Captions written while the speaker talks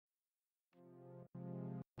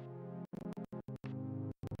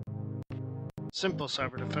Simple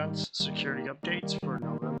Cyber Defense security updates for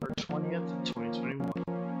November 20th, 2021.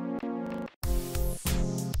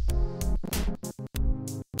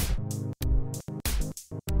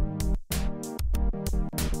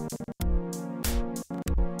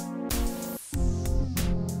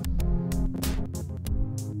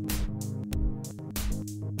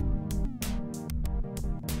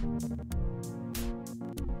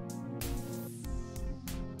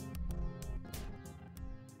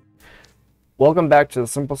 Welcome back to the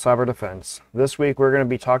Simple Cyber Defense. This week we're going to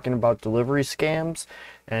be talking about delivery scams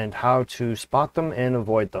and how to spot them and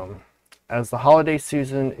avoid them. As the holiday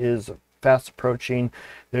season is fast approaching,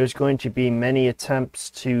 there's going to be many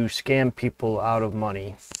attempts to scam people out of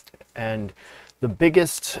money. And the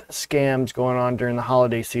biggest scams going on during the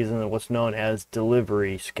holiday season are what's known as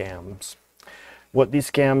delivery scams. What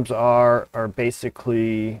these scams are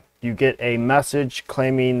basically you get a message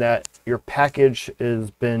claiming that your package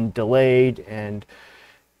has been delayed and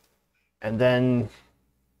then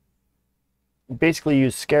basically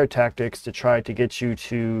use scare tactics to try to get you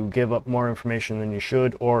to give up more information than you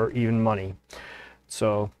should or even money.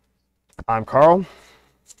 So I'm Carl.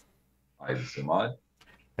 I'm Samad.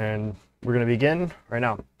 And we're going to begin right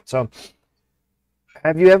now. So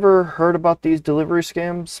have you ever heard about these delivery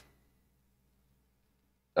scams?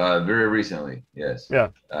 Very recently, yes. Yeah.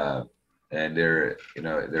 And they're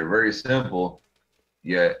very simple,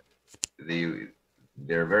 yet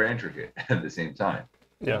they're very intricate at the same time.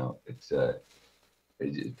 Yeah.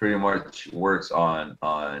 It pretty much works on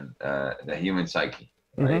the human psyche,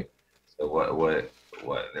 right? So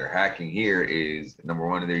what they're hacking here is, number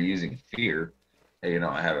one, they're using fear. Hey,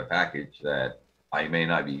 I have a package that I may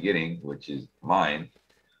not be getting, which is mine,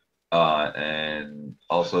 and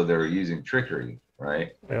also they're using trickery.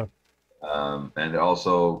 Right. Yeah. And they're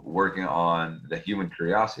also working on the human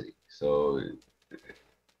curiosity. So it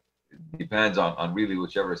depends on really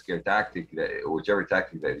whichever tactic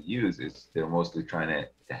that they use is they're mostly trying to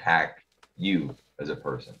hack you as a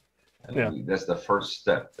person. And that's the first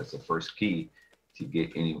step. That's the first key to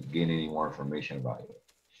gain any more information about you.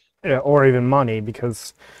 Yeah, or even money,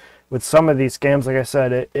 because with some of these scams, like I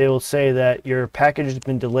said, it will say that your package has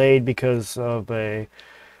been delayed because of a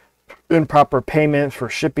improper payment for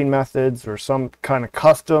shipping methods or some kind of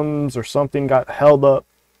customs or something got held up.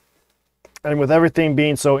 And with everything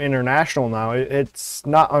being so international now, it's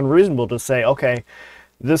not unreasonable to say, okay,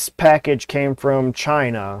 this package came from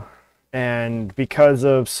China and because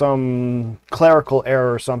of some clerical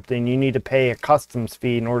error or something, you need to pay a customs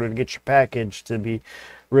fee in order to get your package to be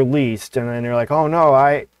released. And then you're like, oh no,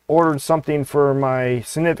 I ordered something for my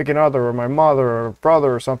significant other or my mother or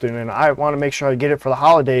brother or something, and I want to make sure I get it for the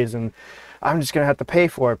holidays, and I'm just going to have to pay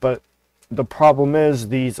for it. But the problem is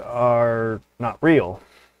these are not real.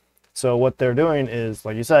 So what they're doing is,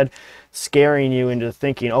 like you said, scaring you into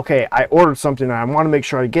thinking, okay, I ordered something and I want to make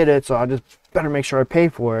sure I get it, so I just better make sure I pay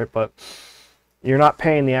for it. But you're not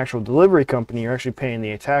paying the actual delivery company, you're actually paying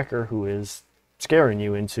the attacker who is scaring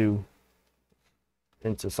you into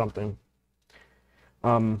something.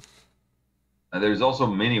 And there's also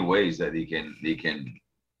many ways that they can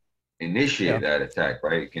initiate that attack,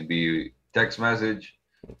 right? It can be text message,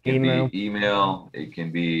 it can be email, it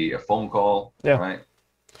can be a phone call, right?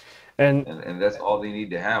 And that's all they need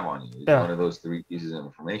to have on you. It's one of those three pieces of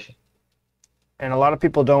information. And a lot of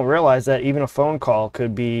people don't realize that even a phone call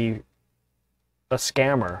could be a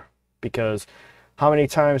scammer, because how many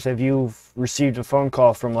times have you received a phone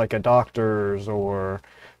call from like a doctor's or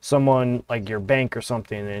someone like your bank or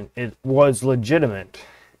something, and it was legitimate?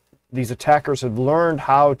 These attackers have learned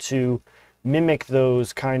how to mimic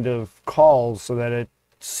those kind of calls so that it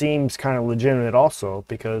seems kind of legitimate also,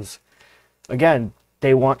 because again,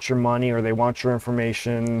 they want your money or they want your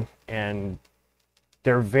information, and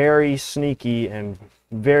they're very sneaky and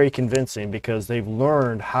very convincing because they've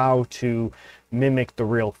learned how to mimic the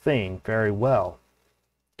real thing very well.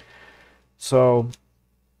 So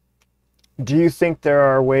do you think there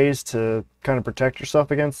are ways to kind of protect yourself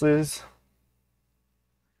against these?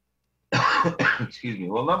 Excuse me.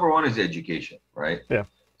 Well, number one is education, right? Yeah.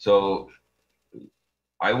 So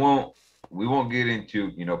we won't get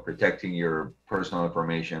into, protecting your personal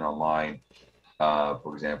information online.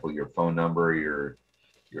 For example, your phone number, your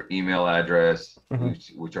email address,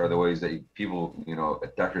 which are the ways that people,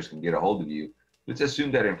 attackers can get a hold of you. Let's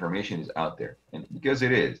assume that information is out there, and because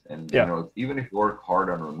it is, and even if you work hard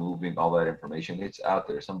on removing all that information, it's out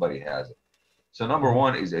there. Somebody has it. So number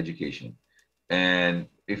one is education, and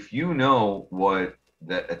if you know what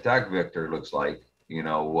that attack vector looks like,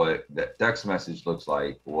 what that text message looks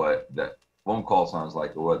like, what that phone call sounds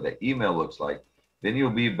like, or what the email looks like, then you'll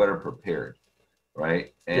be better prepared.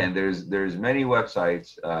 right? And there's many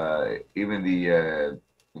websites, even the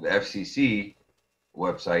FCC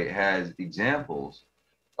website has examples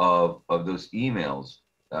of those emails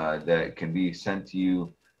that can be sent to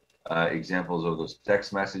you, examples of those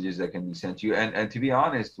text messages that can be sent to you. And to be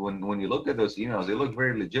honest, when you look at those emails, they look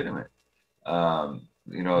very legitimate.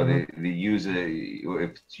 You know, they use if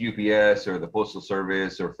it's UPS or the Postal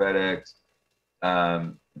Service or FedEx,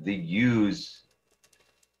 they use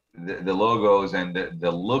the logos and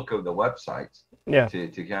the look of the websites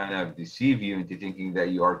to kind of deceive you into thinking that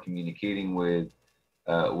you are communicating with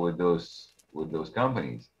those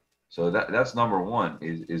companies. So that's number one,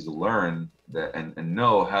 is learn that and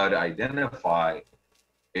know how to identify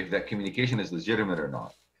if that communication is legitimate or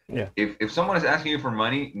not. Yeah. If someone is asking you for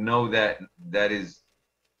money, know that that is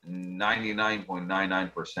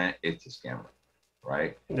 99.99% it's a scammer,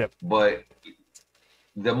 right? Yep. But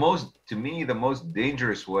to me, the most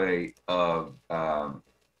dangerous way of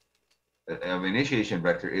initiation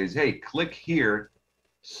vector is, hey, click here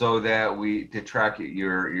so that to track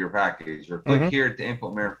your package, or click here to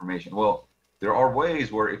input more information. Well, there are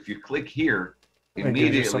ways where if you click here,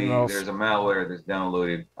 immediately there's a malware that's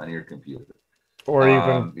downloaded on your computer. Or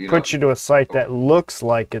even put you to a site that looks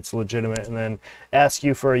like it's legitimate and then ask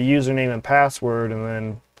you for a username and password,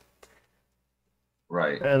 and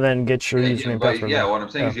then get your username and password. Yeah, what I'm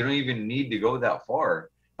saying is you don't even need to go that far,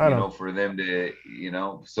 for them to,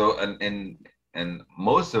 so and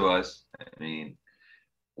most of us, I mean,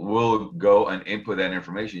 will go and input that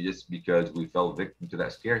information just because we fell victim to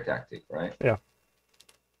that scare tactic, right? Yeah.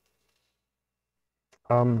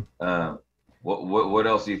 What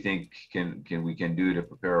else do you think we can do to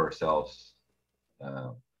prepare ourselves?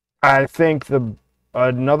 I think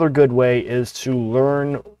another good way is to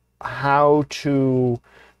learn how to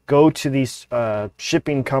go to these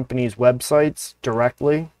shipping companies' websites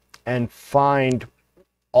directly and find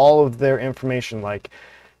all of their information, like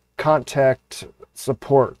contact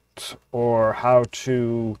support or how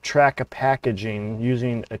to track a packaging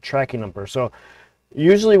using a tracking number. So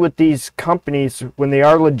usually with these companies, when they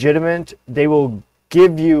are legitimate, they will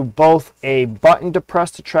give you both a button to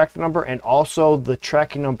press to track the number and also the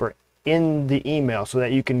tracking number in the email so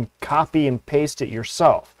that you can copy and paste it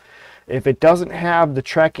yourself. If it doesn't have the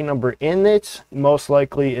tracking number in it, most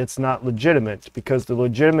likely it's not legitimate, because the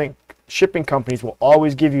legitimate shipping companies will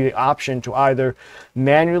always give you the option to either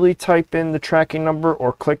manually type in the tracking number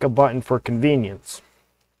or click a button for convenience.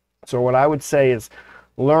 So what I would say is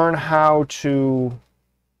learn how to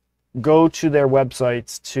go to their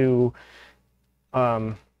websites to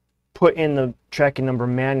put in the tracking number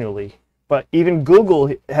manually. But even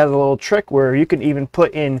Google has a little trick where you can even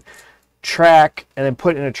put in track and then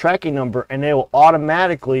put in a tracking number, and they will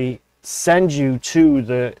automatically send you to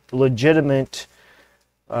the legitimate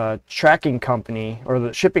tracking company or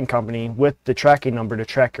the shipping company with the tracking number to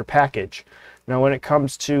track your package. Now, when it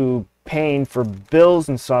comes to paying for bills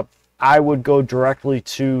and stuff, I would go directly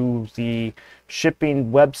to the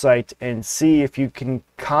shipping website and see if you can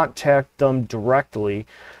contact them directly.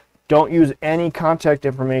 Don't use any contact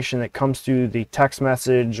information that comes through the text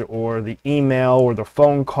message or the email or the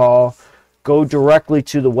phone call. Go directly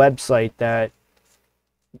to the website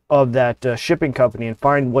of that shipping company and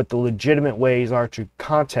find what the legitimate ways are to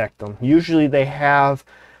contact them. Usually they have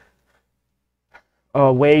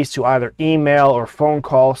ways to either email or phone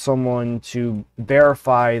call someone to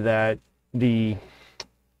verify that the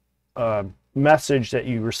message that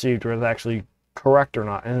you received was actually correct or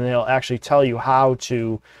not, and they'll actually tell you how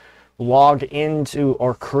to log into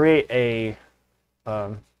or create a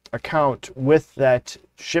account with that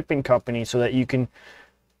shipping company so that you can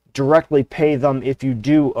directly pay them if you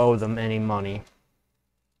do owe them any money.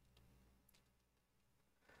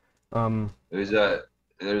 There's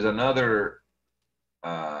another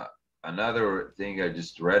thing I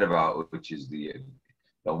just read about, which is the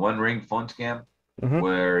one ring phone scam,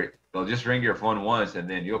 where they'll just ring your phone once and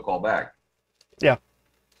then you'll call back. Yeah.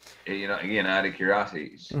 Again, out of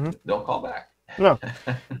curiosity, don't call back. No,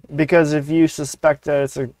 because if you suspect that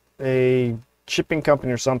it's a shipping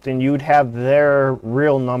company or something, you'd have their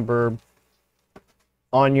real number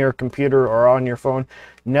on your computer or on your phone.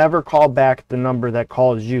 Never call back the number that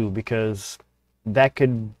calls you, because that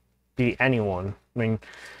could be anyone. I mean,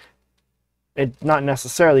 it's not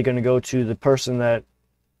necessarily going to go to the person that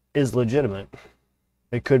is legitimate.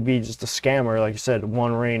 It could be just a scammer, like you said,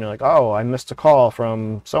 one ring, like, oh, I missed a call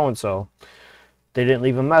from so-and-so. They didn't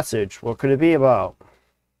leave a message. What could it be about?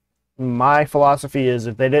 My philosophy is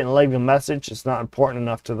if they didn't leave a message, it's not important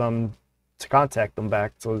enough to them to contact them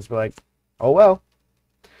back. So it's like, oh, well,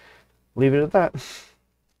 leave it at that.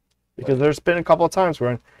 Because there's been a couple of times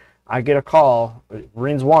where I get a call, it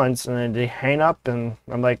rings once, and then they hang up, and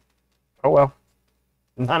I'm like, oh well,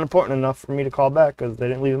 not important enough for me to call back because they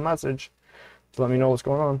didn't leave a message to let me know what's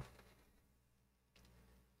going on.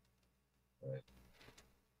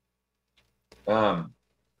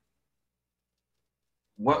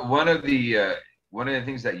 One of the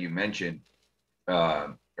things that you mentioned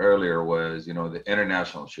earlier was, you know, the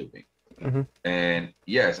international shipping. Mm-hmm. And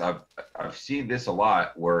yes, I've seen this a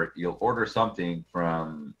lot where you'll order something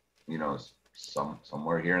from, you know,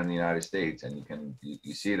 somewhere here in the United States, and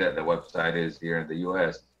you see that the website is here in the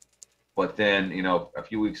US, but then, you know, a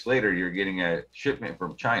few weeks later you're getting a shipment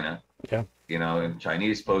from China. Yeah. You know, in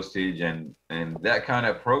Chinese postage, and that kind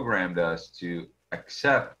of programmed us to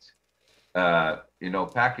accept you know,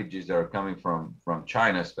 packages that are coming from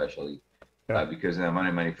China, especially because of the amount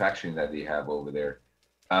of manufacturing that they have over there.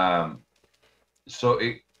 So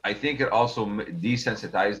I think it also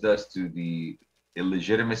desensitized us to the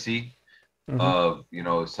illegitimacy of, you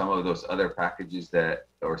know, some of those other packages that,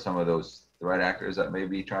 or some of those threat actors that may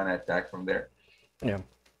be trying to attack from there. Yeah.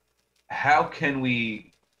 How can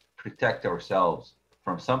we protect ourselves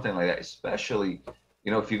from something like that? Especially,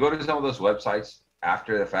 you know, if you go to some of those websites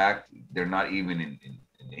after the fact, they're not even in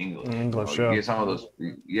English. English, you get some of those,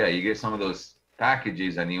 you get some of those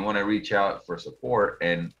packages, and you want to reach out for support,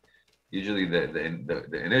 and usually the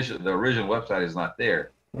original website is not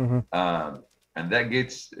there. And that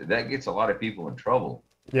gets a lot of people in trouble.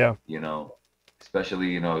 Yeah. You know, especially,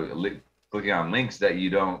 you know, clicking on links that you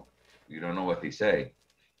don't know what they say.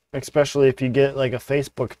 Especially if you get like a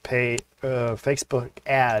Facebook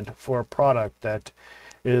ad for a product that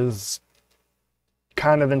is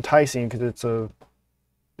kind of enticing because it's a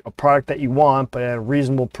product that you want, but at a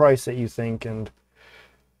reasonable price that you think, and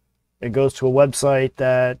it goes to a website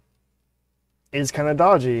that is kind of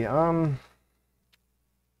dodgy. I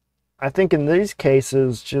think in these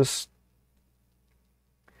cases, just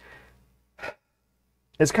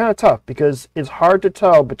it's kind of tough because it's hard to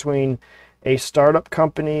tell between a startup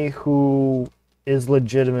company who is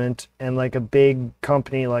legitimate and like a big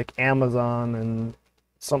company like Amazon and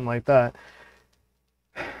something like that.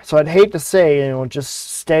 So I'd hate to say, you know, just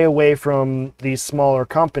stay away from these smaller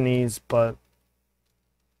companies, but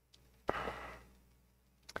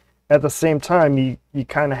at the same time, you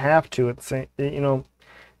kind of have to. At the same, you know,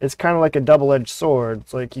 it's kind of like a double-edged sword.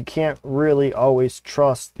 It's like you can't really always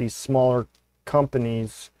trust these smaller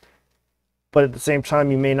companies, but at the same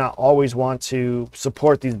time, you may not always want to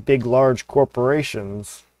support these big, large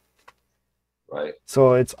corporations. Right.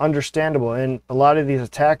 So it's understandable, and a lot of these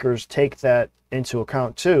attackers take that into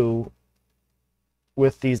account too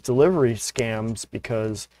with these delivery scams,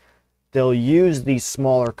 because they'll use these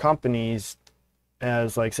smaller companies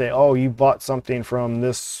as like, say, oh, you bought something from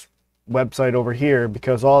this website over here,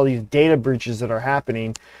 because all these data breaches that are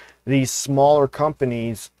happening, these smaller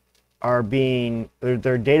companies are being,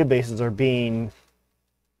 their databases are being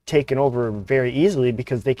taken over very easily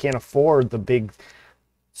because they can't afford the big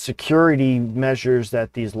security measures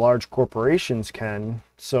that these large corporations can.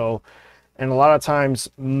 So, and a lot of times,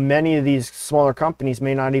 many of these smaller companies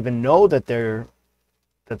may not even know that their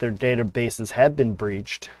databases have been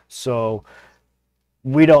breached. So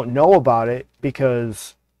we don't know about it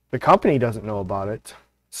because the company doesn't know about it.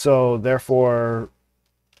 So therefore,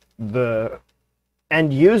 the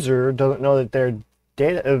end user doesn't know that their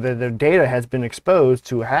data has been exposed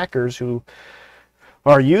to hackers who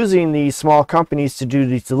are using these small companies to do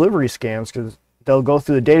these delivery scams, because they'll go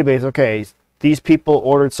through the database. Okay, these people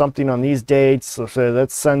ordered something on these dates, so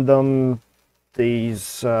let's send them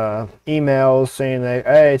these emails saying that,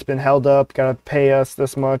 hey, it's been held up, gotta pay us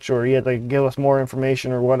this much, or you had to give us more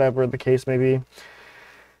information, or whatever the case may be.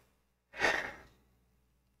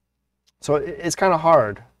 So it's kind of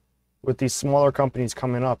hard with these smaller companies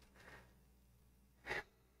coming up.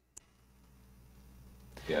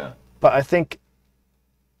 Yeah. But I think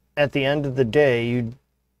at the end of the day, you'd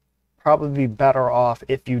probably be better off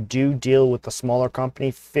if you do deal with the smaller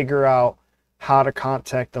company, figure out how to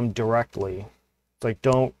contact them directly. It's like,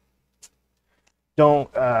 don't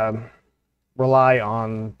rely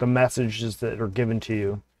on the messages that are given to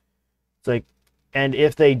you. It's like, and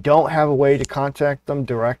if they don't have a way to contact them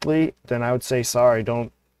directly, then I would say, sorry,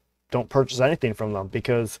 don't purchase anything from them,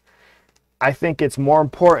 because I think it's more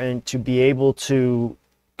important to be able to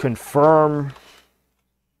confirm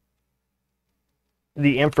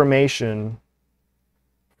the information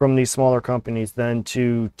from these smaller companies than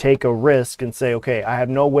to take a risk and say, okay, I have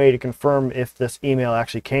no way to confirm if this email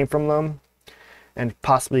actually came from them and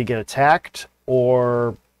possibly get attacked,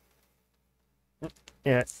 or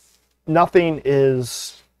nothing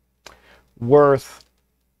is worth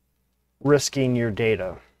risking your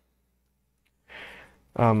data.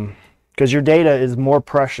 Because your data is more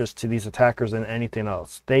precious to these attackers than anything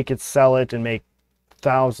else. They could sell it and make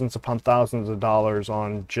thousands upon thousands of dollars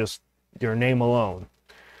on just your name alone.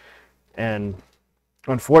 And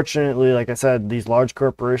unfortunately, like I said, these large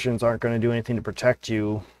corporations aren't going to do anything to protect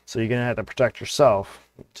you, so you're going to have to protect yourself.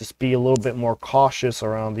 Just be a little bit more cautious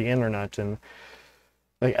around the internet. And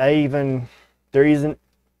like there's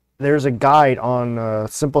a guide on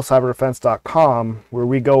simplecyberdefense.com where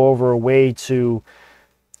we go over a way to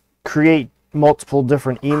create multiple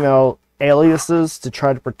different email aliases to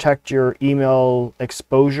try to protect your email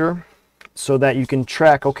exposure, so that you can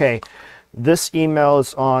track, okay, this email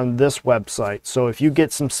is on this website. So if you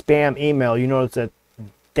get some spam email, you notice that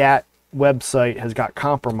that website has got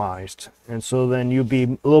compromised. And so then you'd be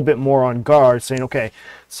a little bit more on guard, saying, okay,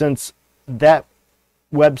 since that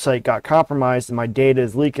website got compromised and my data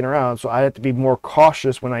is leaking around, so I have to be more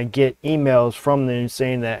cautious when I get emails from them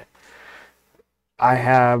saying that I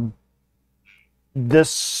have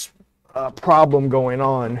this problem going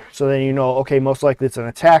on. So then you know, okay, most likely it's an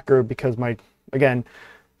attacker because my, again,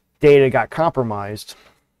 data got compromised.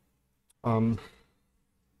 So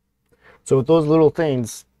with those little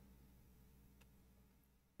things,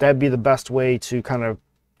 that'd be the best way to kind of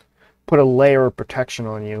put a layer of protection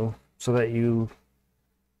on you so that you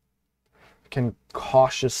can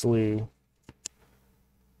cautiously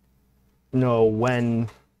know when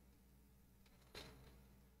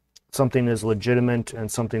something is legitimate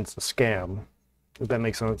and something's a scam. If that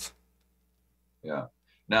makes sense. Yeah.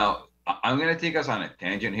 Now, I'm going to take us on a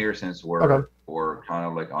tangent here, since Okay. we're kind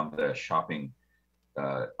of like on the shopping,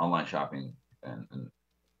 online shopping and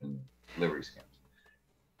delivery scams.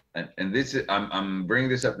 And this is, I'm bringing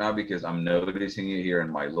this up now because I'm noticing it here in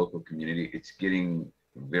my local community. It's getting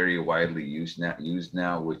very widely used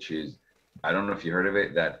now, which is, I don't know if you heard of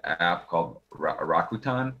it, that app called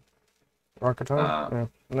Rakuten. Rakuten? Uh, Yeah,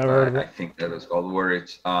 never heard of I it. think that is called, where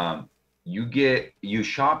it's you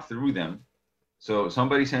shop through them. So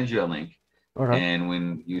somebody sends you a link, Okay. and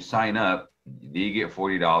when you sign up, they get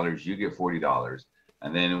 $40, you get $40,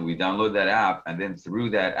 and then we download that app, and then through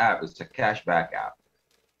that app, it's a cashback app.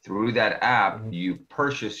 Through that app, Mhm. you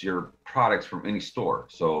purchase your products from any store.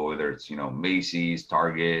 So whether it's, Macy's,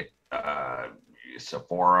 Target,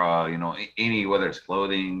 Sephora, any, whether it's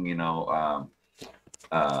clothing,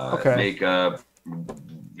 Okay. makeup,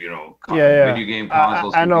 Yeah, yeah. video game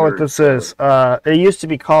consoles, I know what computers, this whatever. is. It used to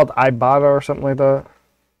be called Ibotta or something like that.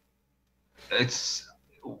 It's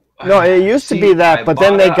No, it used to be see, that, but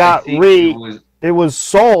then they Ibotta, I got think it was it was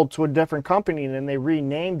sold to a different company and then they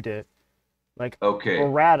renamed it like okay.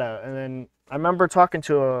 Barata. And then I remember talking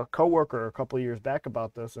to a coworker a couple of years back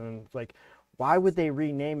about this, and it's like, why would they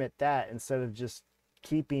rename it that instead of just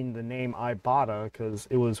keeping the name Ibotta, because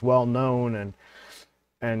it was well known,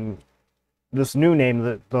 and this new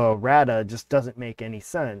name, the Rata, just doesn't make any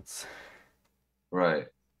sense. Right.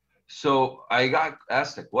 So I got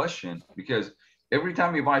asked a question because every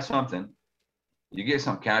time you buy something, you get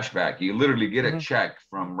some cash back. You literally get a Hmm. check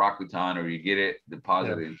from Rakuten, or you get it Yeah.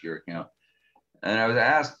 deposited into your account. And I was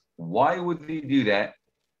asked, why would they do that?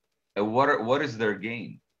 And what is their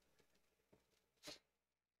gain?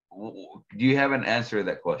 Do you have an answer to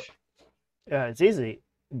that question? Yeah, it's easy.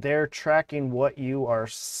 They're tracking what you are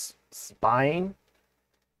buying,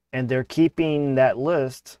 and they're keeping that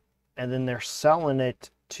list, and then they're selling it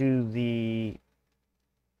to the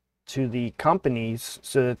companies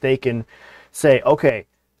so that they can say, okay,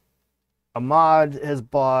 Ahmad has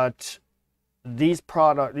bought these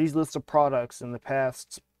lists of products in the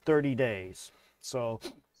past 30 days. So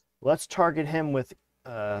let's target him with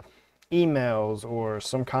emails or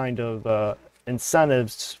some kind of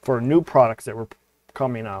incentives for new products that were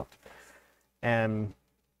coming out, and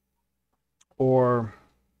or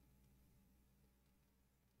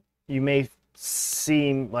you may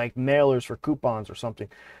see like mailers for coupons or something.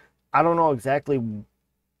 I don't know exactly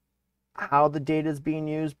how the data is being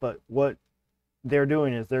used, but what they're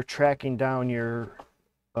doing is they're tracking down your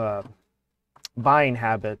uh, buying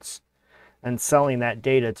habits and selling that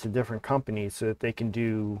data to different companies so that they can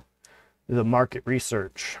do the market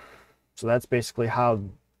research. So that's basically how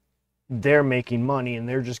they're making money, and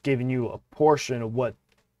they're just giving you a portion of what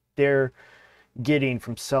they're getting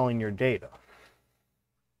from selling your data.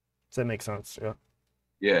 Does that make sense? Yeah.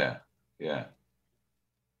 Yeah, yeah.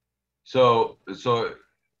 So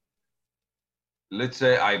let's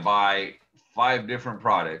say I buy 5 different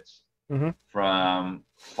products Mm-hmm. from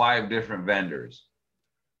 5 different vendors.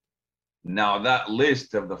 Now that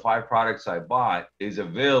list of the 5 products I bought is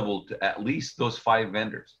available to at least those 5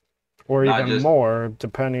 vendors, Or not even just, more,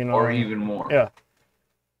 depending or on, even more. yeah,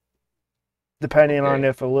 depending on Okay.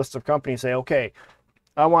 if a list of companies say, okay,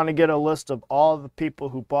 I want to get a list of all the people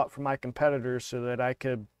who bought from my competitors so that I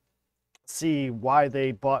could see why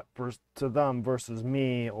they bought to them versus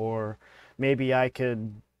me, or maybe I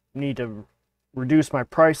could need to reduce my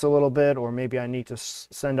price a little bit, or maybe I need to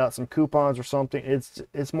send out some coupons or something.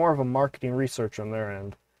 It's more of a marketing research on their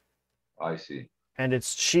end. I see. And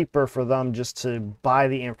it's cheaper for them just to buy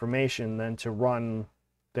the information than to run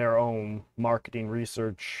their own marketing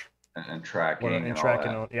research And tracking and and all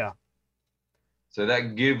tracking that. on, yeah. So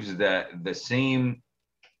that gives that the same,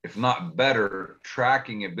 if not better,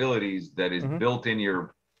 tracking abilities that is Mhm. built in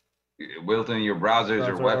your browsers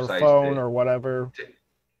or Browser or websites phone or whatever.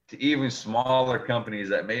 to even smaller companies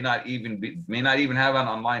that may not even have an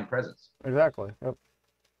online presence. Exactly. Yep.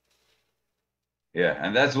 Yeah,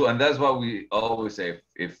 and that's what we always say.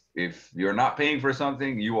 If you're not paying for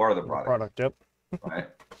something, you are the The product, product, yep. right?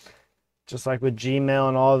 Just like with Gmail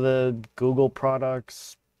and all the Google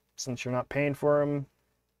products, since you're not paying for them,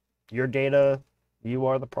 your data, you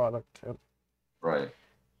are the product. Yep. Right,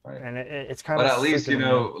 right. And it's kind But of at least, sickening.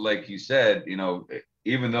 Yeah. like you said,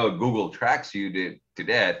 even though Google tracks you to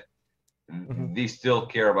death, Mhm. they still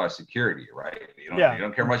care about security, right? Yeah. You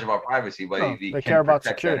don't care much about privacy, but No, they they care can about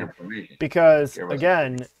protect that security information. because, Care about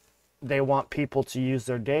again, security. they want people to use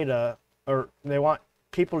their data, or they want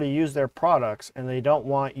people to use their products, and they don't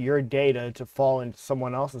want your data to fall into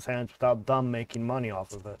someone else's hands without them making money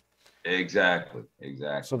off of it. Exactly, So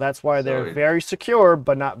exactly. that's why So they're very secure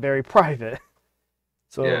but not very private.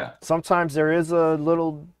 So yeah, sometimes there is a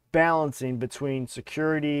little balancing between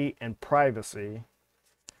security and privacy.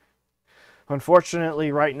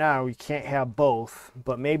 Unfortunately, right now, we can't have both,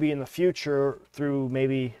 but maybe in the future, through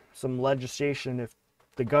maybe some legislation, if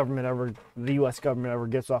the US government ever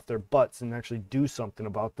gets off their butts and actually do something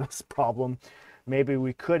about this problem, maybe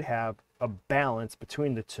we could have a balance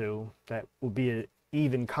between the two that will be an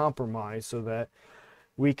even compromise so that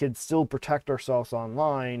we could still protect ourselves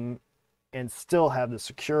online and still have the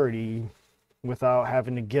security without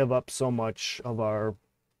having to give up so much of our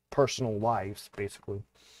personal lives, basically.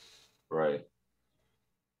 right.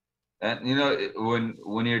 And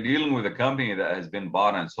when you're dealing with a company that has been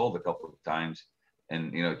bought and sold a couple of times,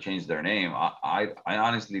 and changed their name, I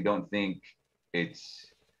honestly don't think it's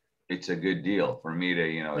it's a good deal for me to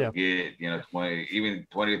Yeah, get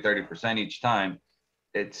 20 to 30% each time.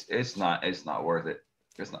 It's not worth it.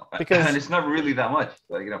 It's not, and because it's not really that much.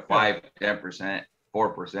 Like yeah, 5, 10%,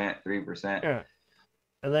 4%, 3%. yeah,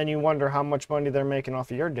 and then you wonder how much money they're making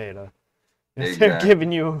off of your data. If they're Exactly,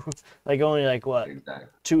 giving you like only like what exactly.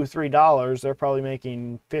 $2 or $3, they're probably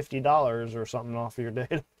making $50 or something off of your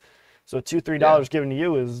data. So Yeah, $2 or $3 given to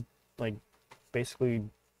you is like basically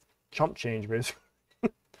chump change, basically.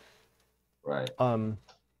 right, Um,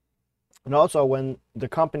 and also when the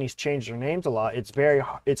companies change their names a lot,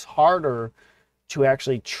 it's harder to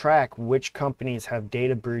actually track which companies have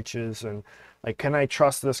data breaches, and like, can I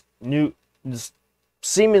trust this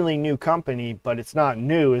seemingly new company, but it's not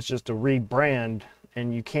new, it's just a rebrand,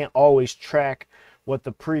 and you can't always track what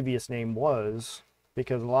the previous name was,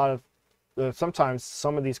 because a lot of sometimes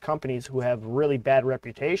some of these companies who have really bad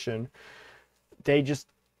reputation, they just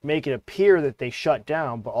make it appear that they shut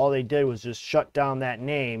down, but all they did was just shut down that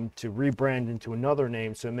name to rebrand into another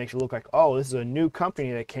name, so it makes it look like, oh, this is a new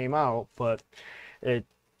company that came out, but it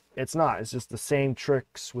it's not. It's just the same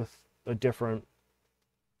tricks with a different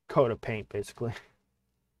coat of paint, basically.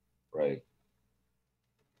 right.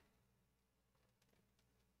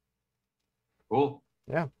 Cool.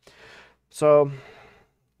 Yeah. So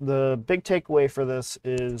the big takeaway for this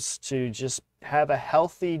is to just have a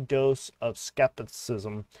healthy dose of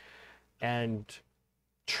skepticism and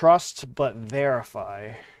trust but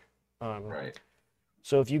verify. Um, Right.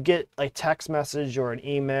 so if you get a text message or an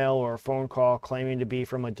email or a phone call claiming to be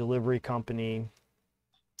from a delivery company,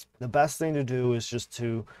 the best thing to do is just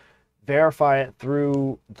to verify it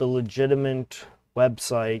through the legitimate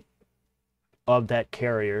website of that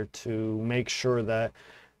carrier to make sure that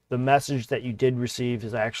the message that you did receive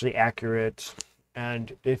is actually accurate.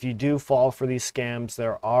 And if you do fall for these scams,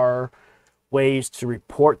 there are ways to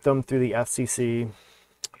report them through the FCC.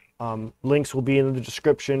 Links will be in the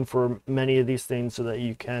description for many of these things so that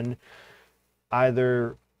you can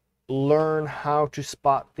either learn how to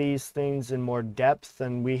spot these things in more depth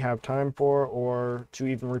than we have time for, or to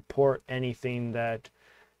even report anything that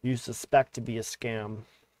you suspect to be a scam.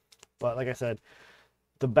 But like I said,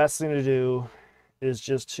 the best thing to do is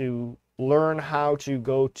just to learn how to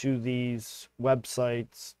go to these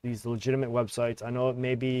websites, these legitimate websites. I know it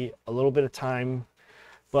may be a little bit of time,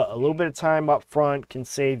 but a little bit of time up front can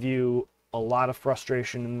save you a lot of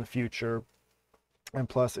frustration in the future. And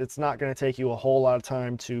plus, it's not going to take you a whole lot of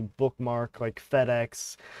time to bookmark like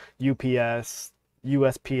FedEx, UPS,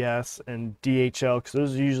 USPS, and DHL, because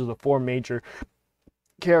those are usually the four major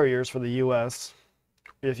carriers for the US.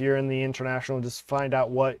 If you're in the international, just find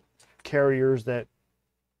out what carriers that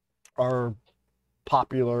are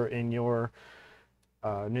popular in your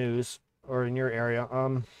news or in your area.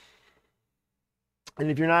 And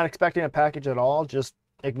if you're not expecting a package at all, just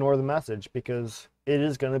ignore the message, because it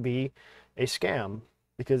is going to be a scam.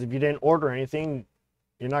 Because if you didn't order anything,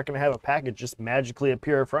 you're not going to have a package just magically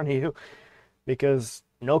appear in front of you, because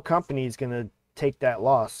no company is going to take that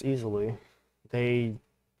loss easily. They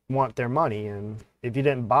want their money, and if you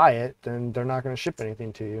didn't buy it, then they're not going to ship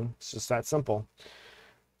anything to you. It's just that simple.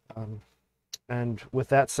 And with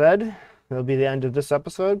that said, that'll be the end of this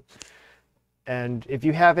episode. And if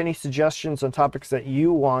you have any suggestions on topics that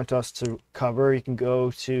you want us to cover, you can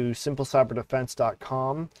go to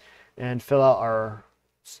simplecyberdefense.com and fill out our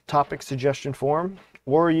topic suggestion form,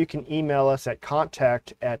 or you can email us at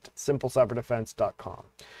contact@simplecyberdefense.com.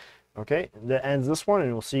 Okay, that ends this one,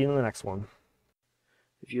 and we'll see you in the next one.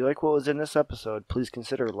 If you like what was in this episode, please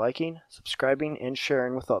consider liking, subscribing, and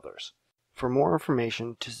sharing with others. For more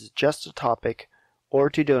information, to suggest a topic,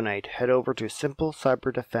 or to donate, head over to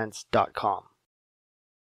simplecyberdefense.com.